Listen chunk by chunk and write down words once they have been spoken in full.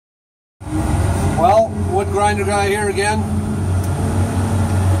wood grinder guy here again.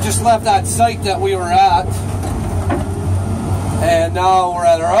 We just left that site that we were at, and now we're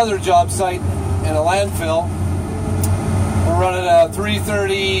at our other job site in a landfill. We're running a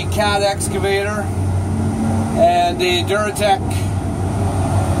 330 cat excavator and a Duratech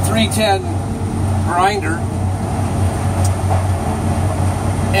 310 grinder.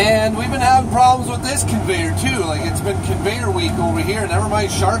 And we've been having problems with this conveyor too. Like, it's been conveyor week over here. Never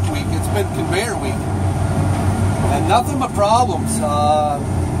mind shark week, it's been conveyor week. And nothing but problems.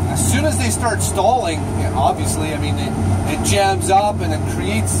 As soon as they start stalling, obviously, I mean, it jams up and it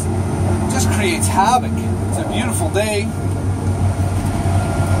just creates havoc. It's a beautiful day.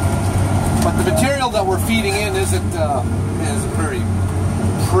 But the material that we're feeding in isn't very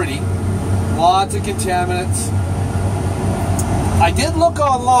pretty. Lots of contaminants. I did look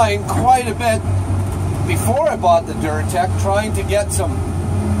online quite a bit before I bought the Duratech, trying to get some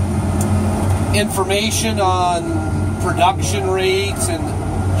information on production rates and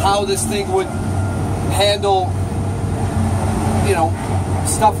how this thing would handle, you know,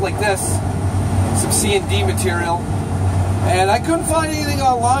 stuff like this, some C&D material. And I couldn't find anything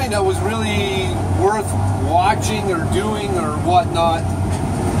online that was really worth watching or doing or whatnot.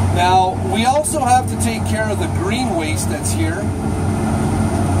 Now, we also have to take care of the green waste that's here.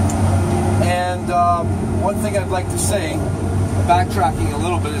 And one thing I'd like to say, backtracking a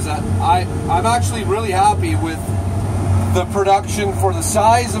little bit, is that I'm actually really happy with the production for the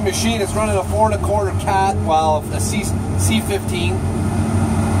size of machine. It's running a 4 1/4 cat, while a C15.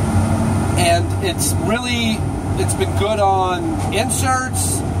 And it's been good on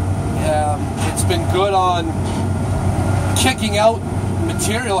inserts. It's been good on kicking out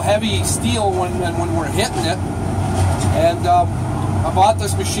material, heavy steel when we're hitting it. And I bought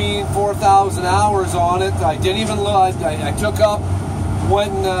this machine, 4,000 hours on it. I didn't even look. I took up,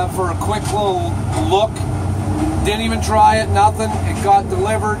 went for a quick little look. Didn't even try it, nothing. It got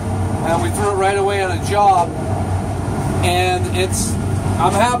delivered, and we threw it right away on a job. And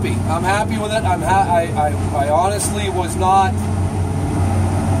I'm happy. I'm happy with it. I honestly was not.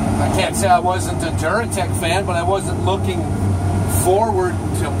 I can't say I wasn't a Duratech fan, but I wasn't looking forward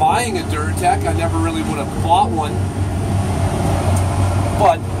to buying a Duratech. I never really would have bought one.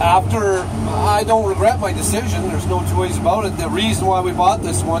 But after, I don't regret my decision. There's no two ways about it. The reason why we bought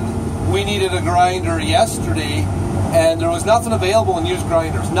this one, we needed a grinder yesterday, and there was nothing available in used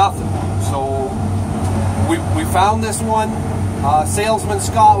grinders, nothing. So we found this one. Salesman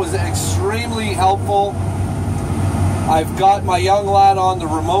Scott was extremely helpful. I've got my young lad on the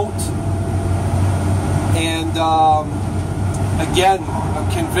remote, and again,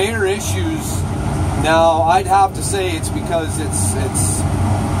 conveyor issues. Now, I'd have to say it's because it's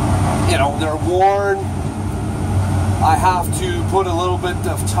you know, they're worn. I have to put a little bit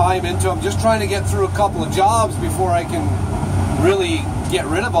of time into them. Just trying to get through a couple of jobs before I can really get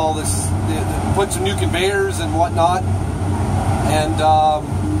rid of all this, put some new conveyors and whatnot. And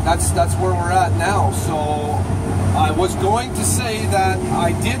that's where we're at now. So I was going to say that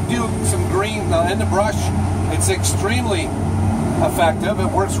I did do some green in the brush. It's extremely effective. It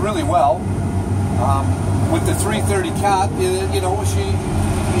works really well. With the 330 cat, you know,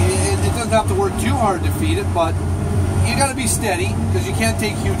 it doesn't have to work too hard to feed it, but you got to be steady because you can't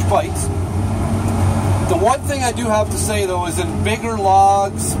take huge bites. The one thing I do have to say though is in bigger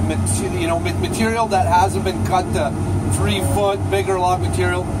logs, you know, material that hasn't been cut to 3 foot, bigger log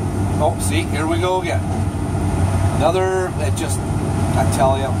material. Oh, see, here we go again. Another, I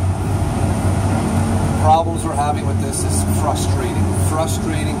tell you, problems we're having with this is frustrating.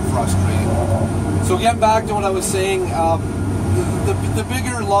 So getting back to what I was saying, the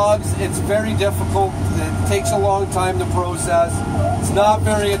bigger logs, it's very difficult. It takes a long time to process. It's not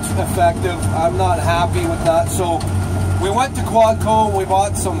very effective. I'm not happy with that. So we went to Quadco and we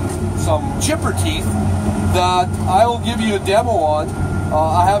bought some chipper teeth that I will give you a demo on.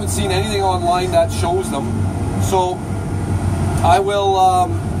 I haven't seen anything online that shows them. So I will,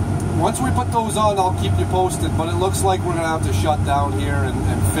 once we put those on, I'll keep you posted. But it looks like we're going to have to shut down here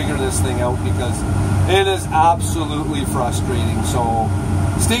and figure this thing out because it is absolutely frustrating. So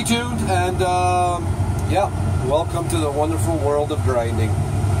stay tuned and yeah, welcome to the wonderful world of grinding.